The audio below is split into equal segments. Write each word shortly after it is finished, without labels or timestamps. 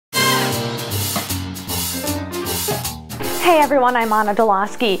Hey everyone, I'm Anna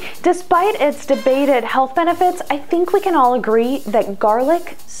Dolosky. Despite its debated health benefits, I think we can all agree that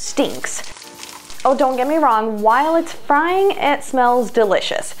garlic stinks. Oh, don't get me wrong, while it's frying, it smells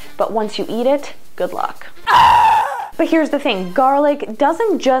delicious. But once you eat it, good luck. But here's the thing, garlic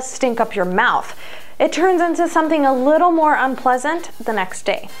doesn't just stink up your mouth. It turns into something a little more unpleasant the next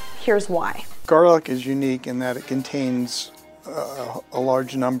day. Here's why. Garlic is unique in that it contains a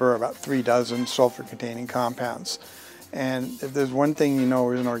large number, about 3 dozen sulfur-containing compounds. And if there's one thing you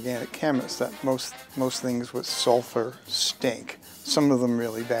know as an organic chemist, that most things with sulfur stink. Some of them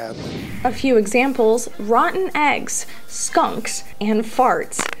really badly. A few examples: rotten eggs, skunks, and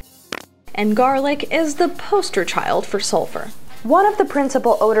farts. And garlic is the poster child for sulfur. One of the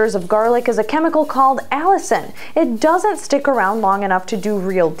principal odors of garlic is a chemical called allicin. It doesn't stick around long enough to do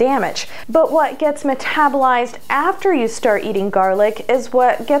real damage. But what gets metabolized after you start eating garlic is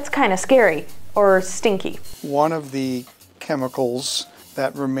what gets kind of scary, or stinky. One of the chemicals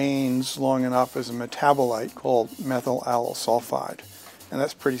that remains long enough is a metabolite called Methylal L sulfide, and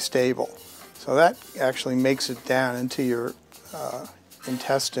that's pretty stable. So that actually makes it down into your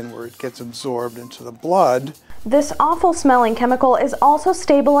intestine where it gets absorbed into the blood. This awful smelling chemical is also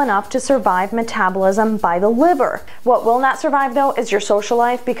stable enough to survive metabolism by the liver. What will not survive though is your social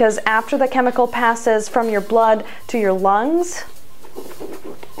life, because after the chemical passes from your blood to your lungs,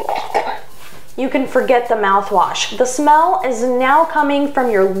 you can forget the mouthwash. The smell is now coming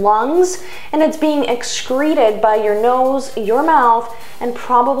from your lungs and it's being excreted by your nose, your mouth, and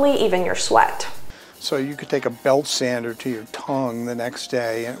probably even your sweat. So you could take a belt sander to your tongue the next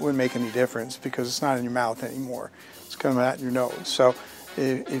day and it wouldn't make any difference because it's not in your mouth anymore. It's coming out your nose. So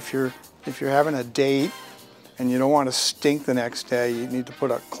if you're having a date and you don't want to stink the next day, you need to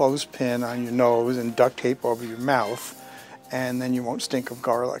put a clothespin on your nose and duct tape over your mouth, and then you won't stink of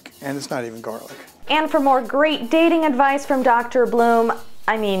garlic. And it's not even garlic. And for more great dating advice from Dr. Bloom,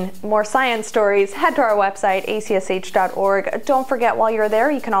 more science stories, head to our website, acsh.org. Don't forget, while you're there,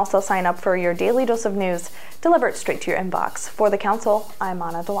 you can also sign up for your daily dose of news delivered straight to your inbox. For the Council, I'm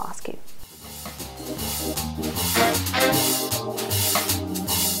Anna Dolosky.